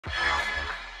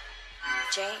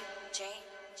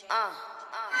I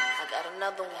got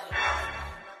another one.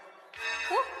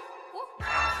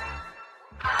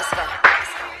 Let's go.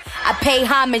 I pay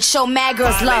homage, show mad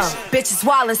girls love. Bitches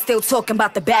wildin', still talking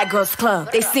about the bad girls club.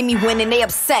 They see me winning, they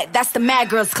upset, that's the mad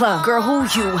girls club. Girl, who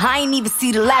you? I ain't even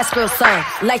see the last girl song.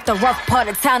 Like the rough part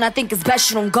of town, I think it's best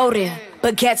you don't go there.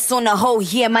 Baguettes on the whole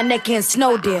year, my neck in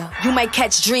snow deal. You might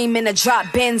catch Dream in a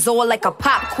drop Benz or like a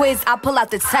pop quiz. I pull out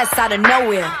the test out of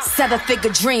nowhere. 7-figure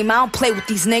dream, I don't play with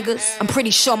these niggas. I'm pretty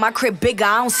sure my crib bigger,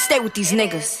 I don't stay with these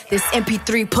niggas. This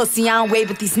MP3 pussy, I don't wave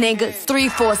with these niggas.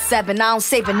 347, I don't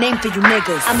save a name for you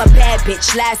niggas. I'm a bad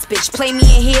bitch, last bitch, play me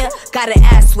in here. Got an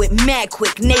ass with mad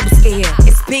quick, neighbors can hear.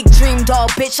 It's big DreamDoll,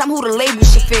 bitch, I'm who the label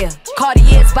should fear.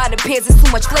 Cartiers by the pairs, it's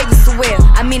too much flavors to wear.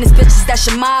 I mean it's bitches that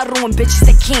should model and bitches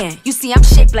that can. You see I'm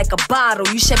shaped like a bottle,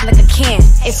 you shaped like a can.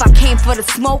 If I came for the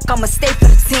smoke, I'ma stay for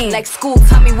the team. Like school,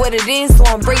 tell me what it is, so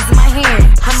I'm raising my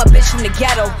hand. I'm a bitch from the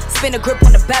ghetto, spin a grip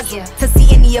on the bezel. To see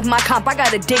any of my comp, I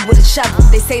gotta dig with a shovel.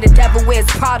 They say the devil wears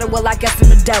Prada, well I guess I'm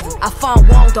the devil. I found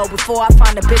Waldo before I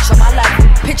find a bitch on my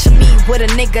level. Picture me with a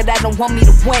nigga that don't want me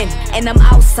to win, and I'm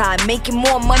outside making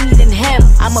more money than him.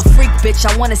 I'm a freak bitch,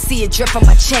 I wanna see it drip from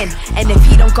my chin. And if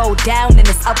he don't go down, then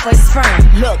it's up for his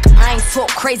friend. Look, I ain't talk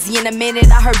crazy in a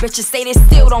minute. I heard bitches say they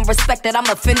still don't respect it. I'm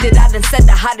offended. I done said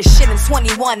the hottest shit in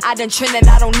 21. I done trended.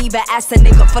 I don't even ask a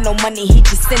nigga for no money. He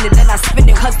just send it, then I spend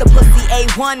it. Cause the pussy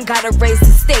A1 gotta raise the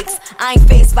stakes. I ain't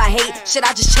faced by hate. Shit,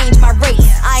 I just changed my race.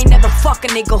 I ain't never fuck a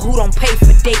nigga who don't pay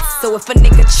for dates. So if a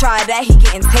nigga try that, he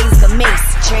getting tased the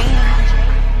mace. Dream.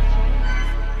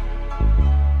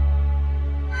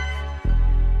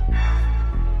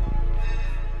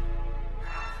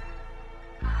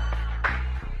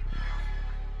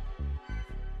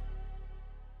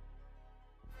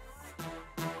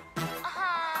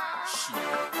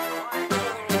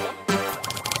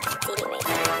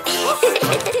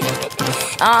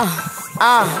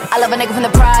 I love a nigga from the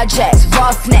projects,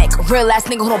 roughneck, real ass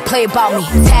nigga who don't play about me.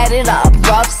 Tatted up,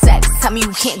 rough sex, tell me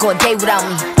you can't go a day without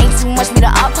me. Ain't too much me to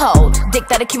uphold, dick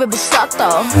that'll keep a bitch stuck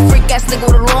though. Freak ass nigga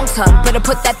with a long tongue, better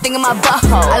put that thing in my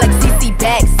butthole. I like CC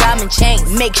bags, diamond chains,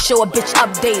 make sure a bitch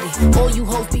updated. All you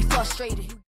hoes be frustrated.